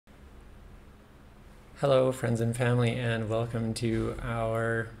Hello, friends and family, and welcome to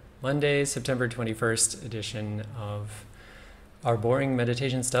our Monday, September 21st edition of our boring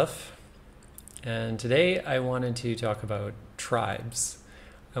meditation stuff. And today I wanted to talk about tribes.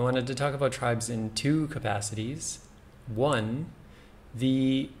 I wanted to talk about tribes in two capacities. One,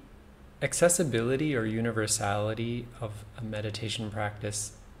 the accessibility or universality of a meditation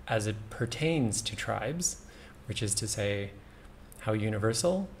practice as it pertains to tribes, which is to say, how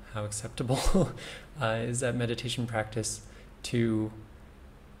universal, how acceptable is that meditation practice to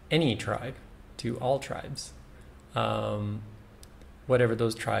any tribe, to all tribes, whatever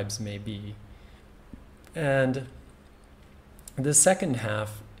those tribes may be. And the second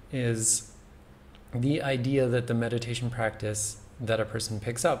half is the idea that the meditation practice that a person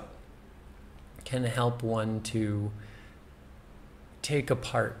picks up can help one to take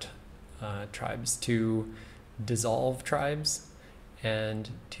apart tribes, to dissolve tribes, and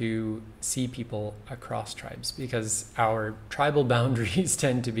to see people across tribes, because our tribal boundaries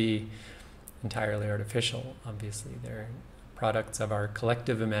tend to be entirely artificial. Obviously, they're products of our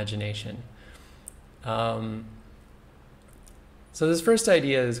collective imagination. So this first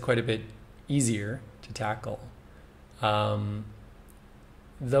idea is quite a bit easier to tackle, though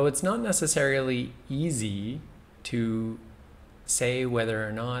it's not necessarily easy to say whether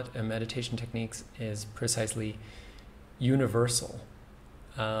or not a meditation technique is precisely universal.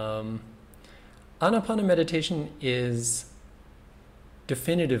 Anapana meditation is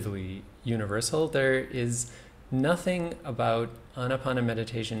definitively universal. There is nothing about Anapana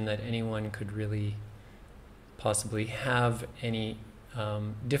meditation that anyone could really possibly have any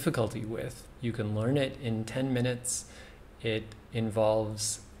difficulty with. You can learn it in 10 minutes. It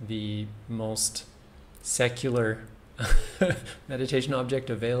involves the most secular meditation object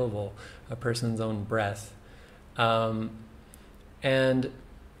available, a person's own breath. And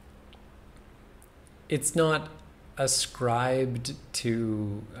it's not ascribed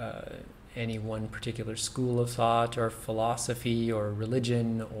to any one particular school of thought or philosophy or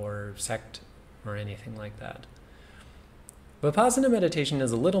religion or sect or anything like that. Vipassana meditation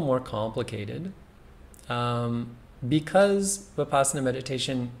is a little more complicated because Vipassana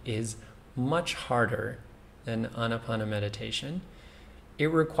meditation is much harder than Anapana meditation. It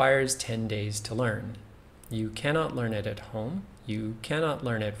requires 10 days to learn. You cannot learn it at home. You cannot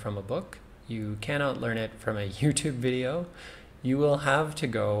learn it from a book. You cannot learn it from a YouTube video. You will have to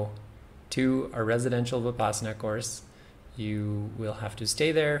go to a residential Vipassana course. You will have to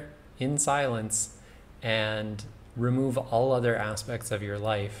stay there in silence and remove all other aspects of your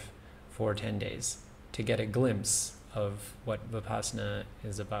life for 10 days to get a glimpse of what Vipassana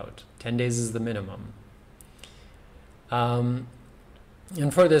is about. 10 days is the minimum. And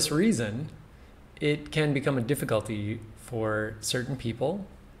for this reason, it can become a difficulty for certain people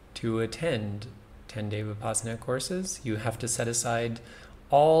to attend 10-day Vipassana courses. You have to set aside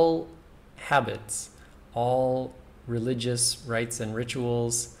all habits, all religious rites and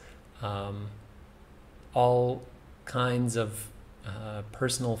rituals, all kinds of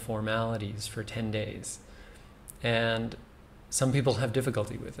personal formalities for 10 days. And some people have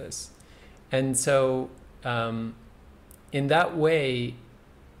difficulty with this. And so in that way,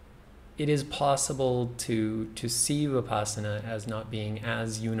 it is possible to see Vipassana as not being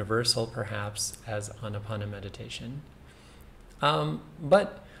as universal, perhaps, as Anapana meditation.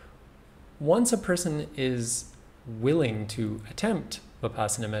 But once a person is willing to attempt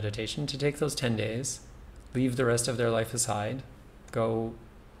Vipassana meditation, to take those 10 days, leave the rest of their life aside, go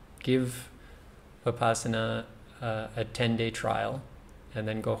give Vipassana a 10-day trial, and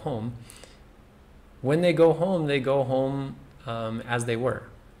then go home. When they go home as they were.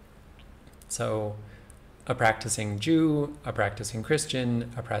 So a practicing Jew, a practicing Christian,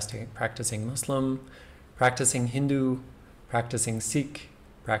 a practicing Muslim, practicing Hindu, practicing Sikh,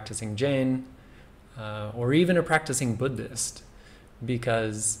 practicing Jain, or even a practicing Buddhist,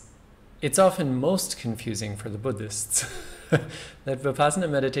 because it's often most confusing for the Buddhists that Vipassana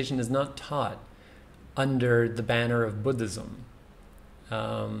meditation is not taught under the banner of Buddhism.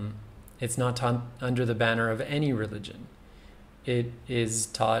 It's not taught under the banner of any religion. It is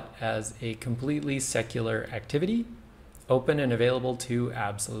taught as a completely secular activity, open and available to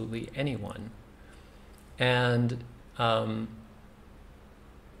absolutely anyone. And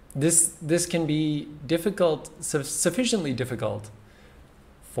this can be difficult, sufficiently difficult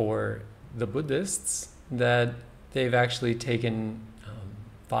for the Buddhists that they've actually taken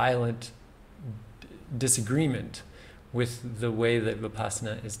violent disagreement with the way that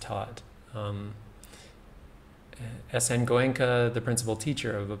Vipassana is taught. S.N. Goenka, the principal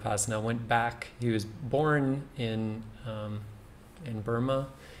teacher of Vipassana, went back. He was born in Burma.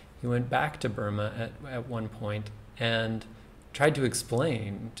 He went back to Burma at one point and tried to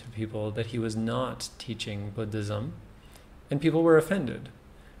explain to people that he was not teaching Buddhism, and people were offended.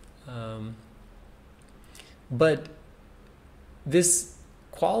 But this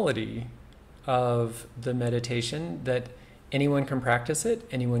quality of the meditation, that anyone can practice it,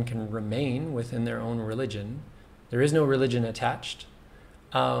 anyone can remain within their own religion, there is no religion attached,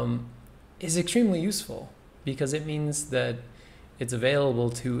 is extremely useful, because it means that it's available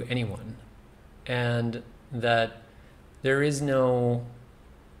to anyone, and that there is no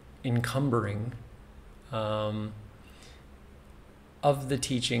encumbering of the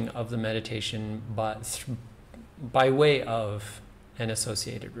teaching of the meditation by way of an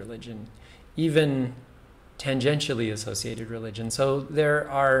associated religion, even tangentially associated religion. So there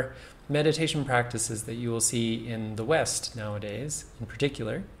are meditation practices that you will see in the West nowadays, in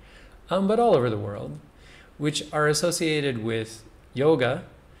particular, but all over the world, which are associated with yoga,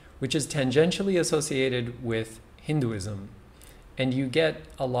 which is tangentially associated with Hinduism. And you get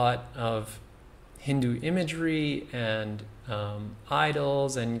a lot of Hindu imagery and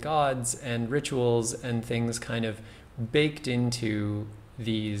idols and gods and rituals and things kind of baked into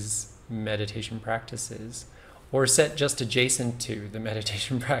these meditation practices, or set just adjacent to the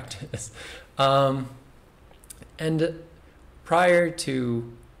meditation practice. And prior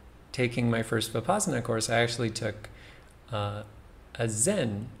to taking my first Vipassana course, I actually took a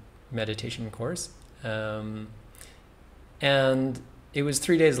Zen meditation course. And it was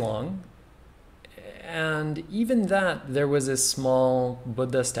 3 days long. And even that, there was a small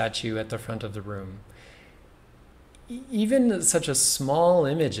Buddha statue at the front of the room. Even such a small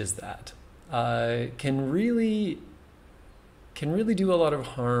image as that can really do a lot of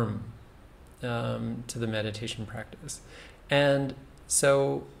harm to the meditation practice. And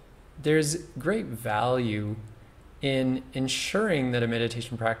so there's great value in ensuring that a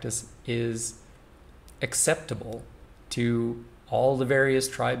meditation practice is acceptable to all the various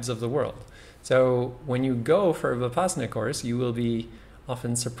tribes of the world. So when you go for a Vipassana course, you will be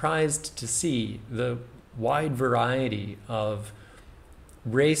often surprised to see the wide variety of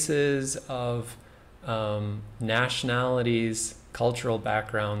races, of nationalities, cultural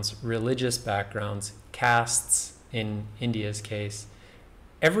backgrounds, religious backgrounds, castes in India's case.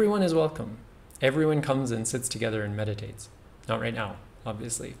 Everyone is welcome. Everyone comes and sits together and meditates. Not right now,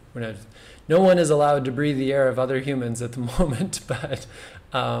 obviously. No one is allowed to breathe the air of other humans at the moment, but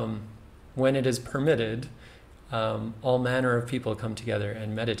when it is permitted, all manner of people come together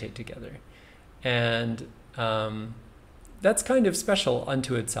and meditate together. And that's kind of special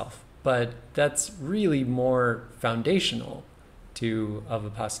unto itself, but that's really more foundational to a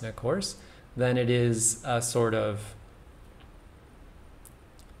Vipassana course than it is a sort of,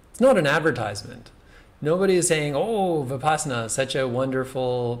 it's not an advertisement. Nobody is saying, oh, Vipassana is such a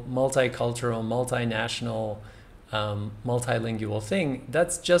wonderful, multicultural, multinational, multilingual thing.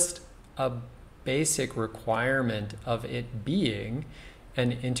 That's just a basic requirement of it being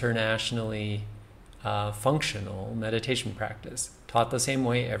an internationally functional meditation practice, taught the same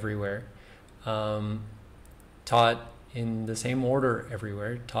way everywhere, taught in the same order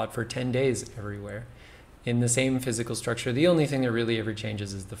everywhere, taught for 10 days everywhere, in the same physical structure. The only thing that really ever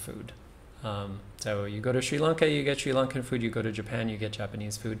changes is the food. So you go to Sri Lanka, you get Sri Lankan food. You go to Japan, you get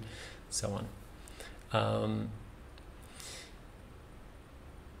Japanese food, so on.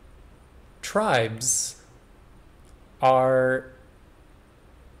 Tribes are,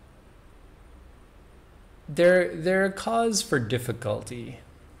 they're a cause for difficulty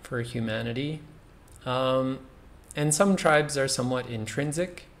for humanity. And some tribes are somewhat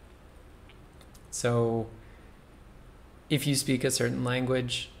intrinsic. So if you speak a certain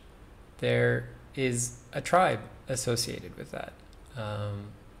language, there is a tribe associated with that.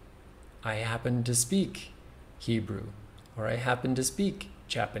 I happen to speak Hebrew, or I happen to speak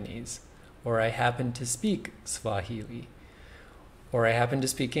Japanese, or I happen to speak Swahili, or I happen to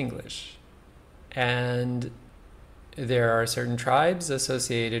speak English. And there are certain tribes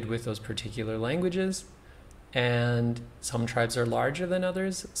associated with those particular languages, and some tribes are larger than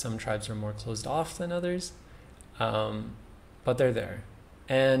others, some tribes are more closed off than others, but they're there.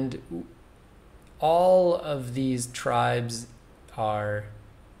 And all of these tribes they're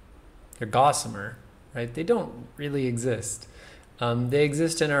gossamer, right? They don't really exist. They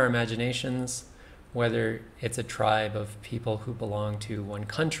exist in our imaginations, whether it's a tribe of people who belong to one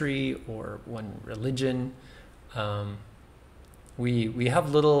country or one religion. We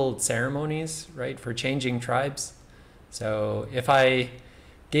have little ceremonies, right, for changing tribes. So if I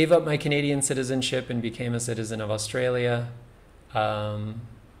gave up my Canadian citizenship and became a citizen of Australia, then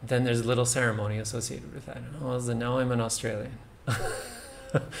there's a little ceremony associated with that. Oh, so now I'm an Australian.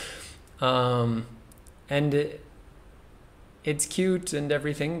 And it's cute and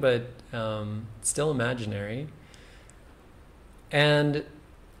everything, but still imaginary. And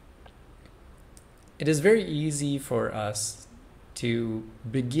it is very easy for us to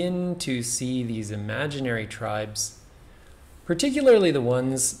begin to see these imaginary tribes, particularly the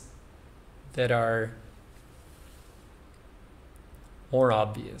ones that are more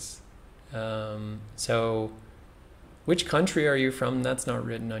obvious. So which country are you from? That's not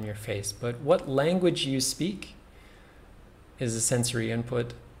written on your face, but what language you speak is a sensory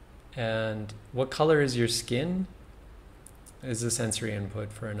input, and what color is your skin is a sensory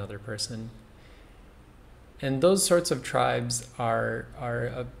input for another person. And those sorts of tribes are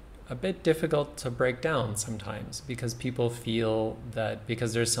a bit difficult to break down sometimes, because people feel that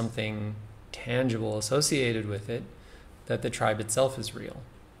because there's something tangible associated with it, that the tribe itself is real.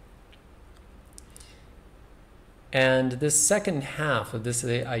 And this second half of this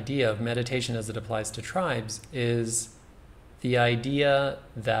idea of meditation as it applies to tribes is the idea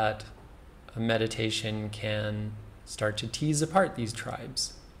that a meditation can start to tease apart these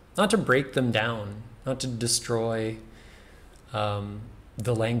tribes, not to break them down, not to destroy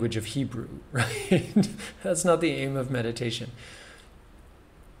the language of Hebrew, right? That's not the aim of meditation.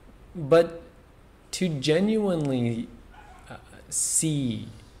 But to genuinely see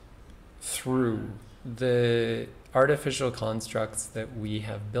through the artificial constructs that we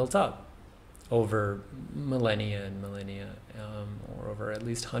have built up over millennia and millennia, or over at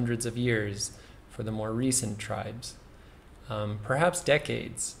least hundreds of years for the more recent tribes, perhaps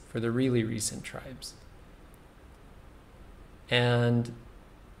decades for the really recent tribes. And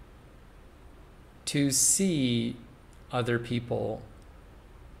to see other people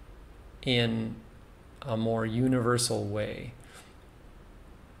in a more universal way.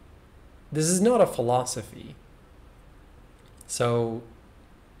 This is not a philosophy. So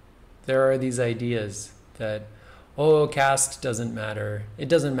there are these ideas that, oh, caste doesn't matter. It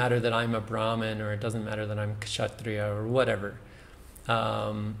doesn't matter that I'm a Brahmin, or it doesn't matter that I'm Kshatriya, or whatever.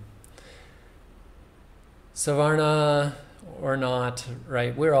 Savarna or not,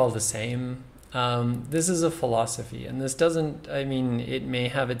 right? We're all the same. This is a philosophy, and this doesn't, I mean, it may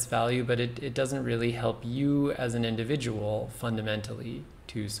have its value, but it doesn't really help you as an individual fundamentally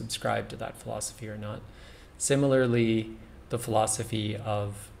to subscribe to that philosophy or not. Similarly, the philosophy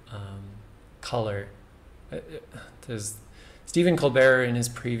of color. There's Stephen Colbert, in his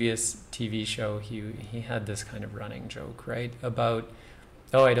previous TV show, he had this kind of running joke, right, about,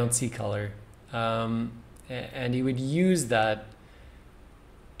 oh, I don't see color. And he would use that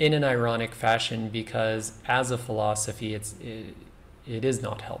in an ironic fashion, because as a philosophy, it is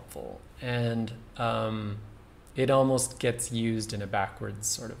not helpful, and it almost gets used in a backwards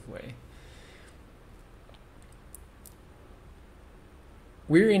sort of way.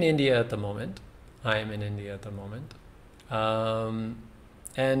 We're in India at the moment. I am in India at the moment.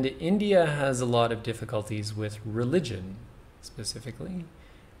 And India has a lot of difficulties with religion, specifically.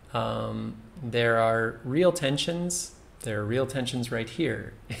 There are real tensions. There are real tensions right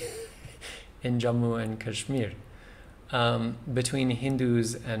here in Jammu and Kashmir between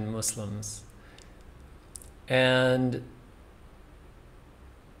Hindus and Muslims. And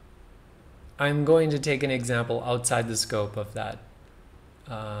I'm going to take an example outside the scope of that.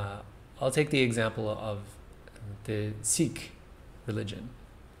 I'll take the example of the Sikh religion.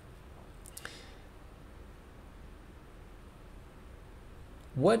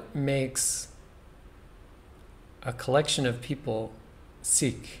 What makes a collection of people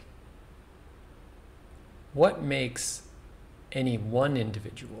Sikh? What makes any one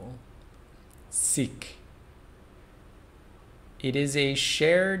individual Sikh? It is a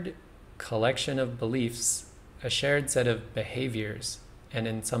shared collection of beliefs, a shared set of behaviors, and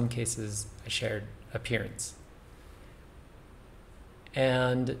in some cases, a shared appearance.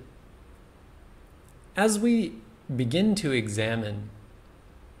 And as we begin to examine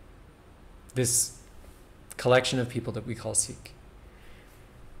this collection of people that we call Sikh,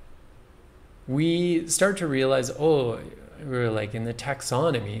 we start to realize, oh, we're like in the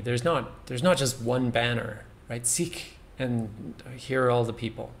taxonomy, there's not just one banner, right? Sikh, and here are all the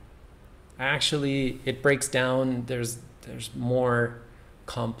people. Actually, it breaks down, there's more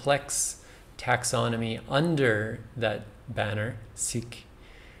complex taxonomy under that banner, Sikh.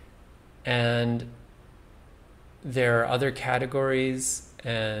 And there are other categories,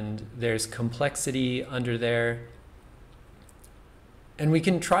 and there's complexity under there. And we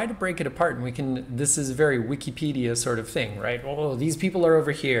can try to break it apart, and this is a very Wikipedia sort of thing, right? Oh, these people are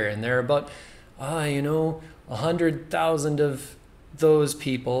over here, and they're about, 100,000 of those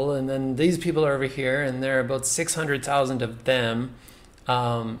people, and then these people are over here, and there are about 600,000 of them.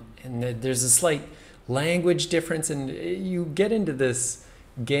 And there's a slight language difference, and you get into this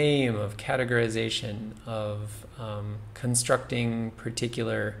game of categorization, of constructing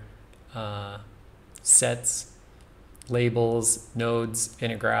particular sets, labels, nodes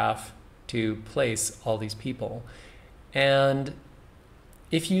in a graph to place all these people. And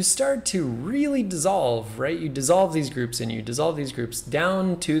if you start to really dissolve, right, you dissolve these groups and you dissolve these groups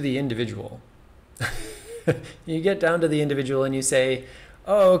down to the individual. You get down to the individual and you say,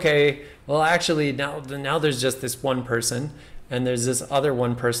 oh, okay, well, actually, now there's just this one person and there's this other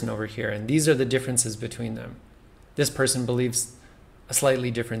one person over here, and these are the differences between them. This person believes a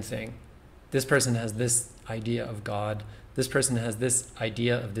slightly different thing. This person has this idea of God. This person has this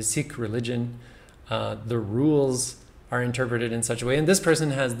idea of the Sikh religion. The rules are interpreted in such a way. And this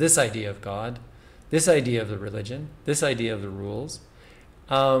person has this idea of God, this idea of the religion, this idea of the rules.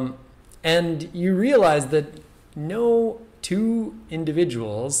 And you realize that no two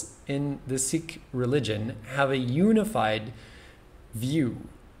individuals in the Sikh religion have a unified view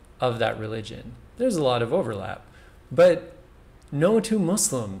of that religion. There's a lot of overlap, but no two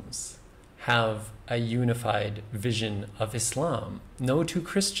Muslims have a unified vision of Islam. No two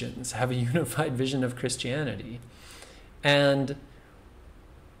Christians have a unified vision of Christianity. And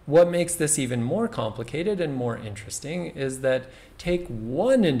what makes this even more complicated and more interesting is that take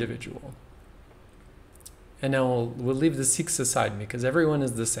one individual, and now we'll leave the Sikhs aside because everyone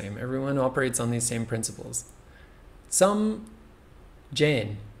is the same. Everyone operates on these same principles. Some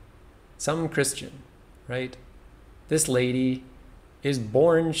Jain, some Christian, right? This lady is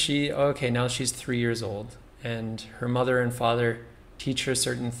born, now she's 3 years old, and her mother and father teach her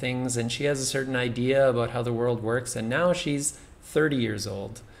certain things, and she has a certain idea about how the world works, and now she's 30 years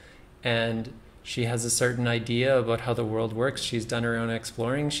old, and she has a certain idea about how the world works. She's done her own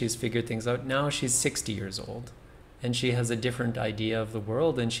exploring, she's figured things out. Now she's 60 years old, and she has a different idea of the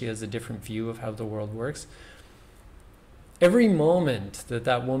world, and she has a different view of how the world works. Every moment that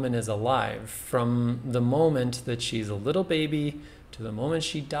that woman is alive, from the moment that she's a little baby to the moment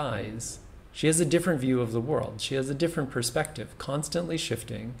she dies, she has a different view of the world. She has a different perspective, constantly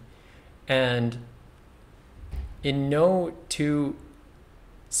shifting. And in no two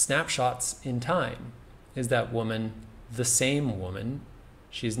snapshots in time is that woman the same woman.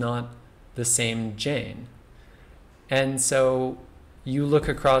 She's not the same Jain. And so you look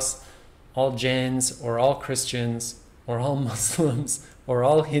across all Jains or all Christians or all Muslims or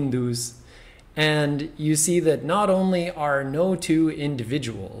all Hindus, and you see that not only are no two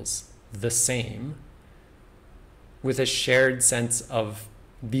individuals the same, with a shared sense of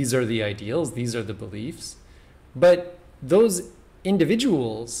these are the ideals, these are the beliefs, but those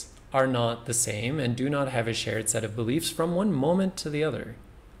individuals are not the same and do not have a shared set of beliefs from one moment to the other,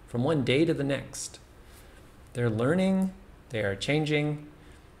 from one day to the next. They're learning, they are changing.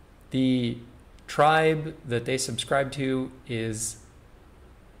 The tribe that they subscribe to is,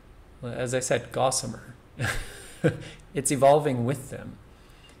 as I said, gossamer. It's evolving with them.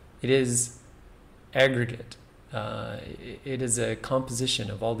 It is aggregate. It is a composition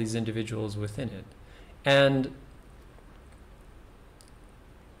of all these individuals within it. And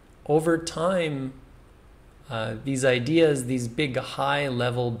over time, these ideas, these big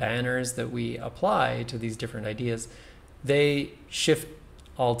high-level banners that we apply to these different ideas, they shift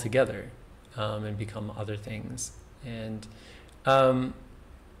altogether and become other things. And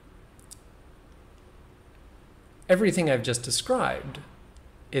everything I've just described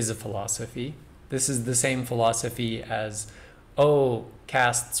is a philosophy. This is the same philosophy as, oh,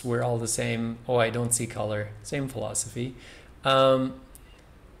 castes, we're all the same. Oh, I don't see color. Same philosophy. But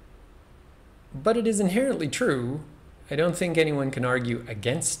it is inherently true. I don't think anyone can argue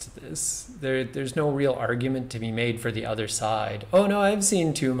against this. There's no real argument to be made for the other side. Oh no, I've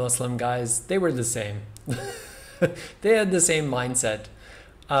seen two Muslim guys. They were the same. They had the same mindset.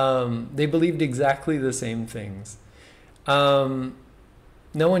 They believed exactly the same things.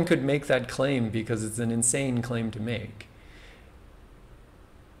 No one could make that claim because it's an insane claim to make.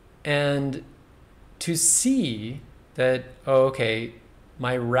 And to see that, oh, okay,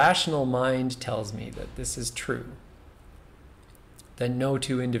 my rational mind tells me that this is true, that no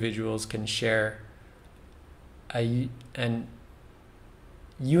two individuals can share an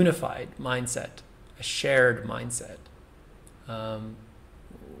unified mindset, a shared mindset,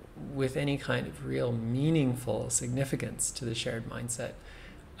 with any kind of real meaningful significance to the shared mindset.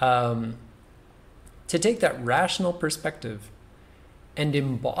 To take that rational perspective and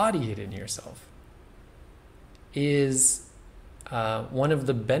embody it in yourself is one of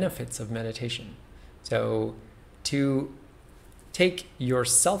the benefits of meditation. So to take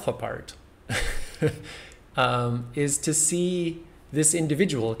yourself apart is to see this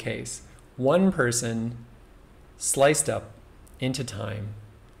individual case, one person sliced up into time,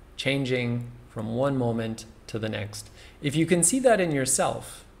 changing from one moment to the next. If you can see that in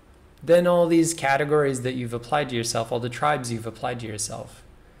yourself, then all these categories that you've applied to yourself, all the tribes you've applied to yourself,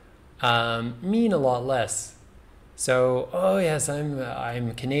 mean a lot less. So, oh yes,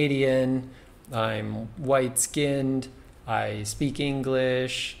 I'm Canadian, I'm white-skinned, I speak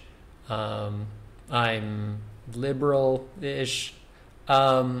English, I'm liberal-ish.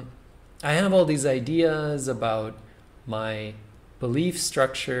 I have all these ideas about my belief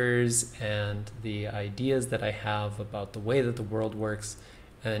structures and the ideas that I have about the way that the world works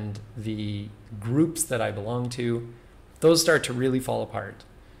and the groups that I belong to. Those start to really fall apart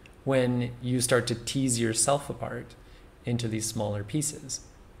when you start to tease yourself apart into these smaller pieces.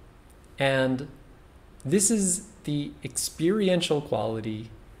 And this is the experiential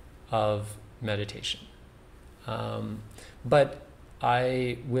quality of meditation. But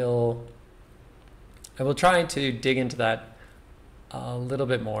I will try to dig into that a little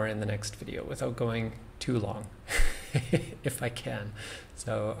bit more in the next video without going too long, if I can.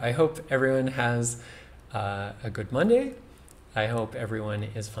 So I hope everyone has a good Monday. I hope everyone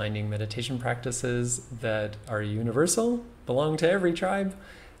is finding meditation practices that are universal, belong to every tribe,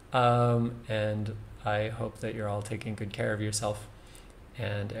 and I hope that you're all taking good care of yourself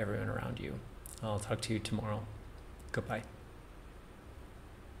and everyone around you. I'll talk to you tomorrow. Goodbye.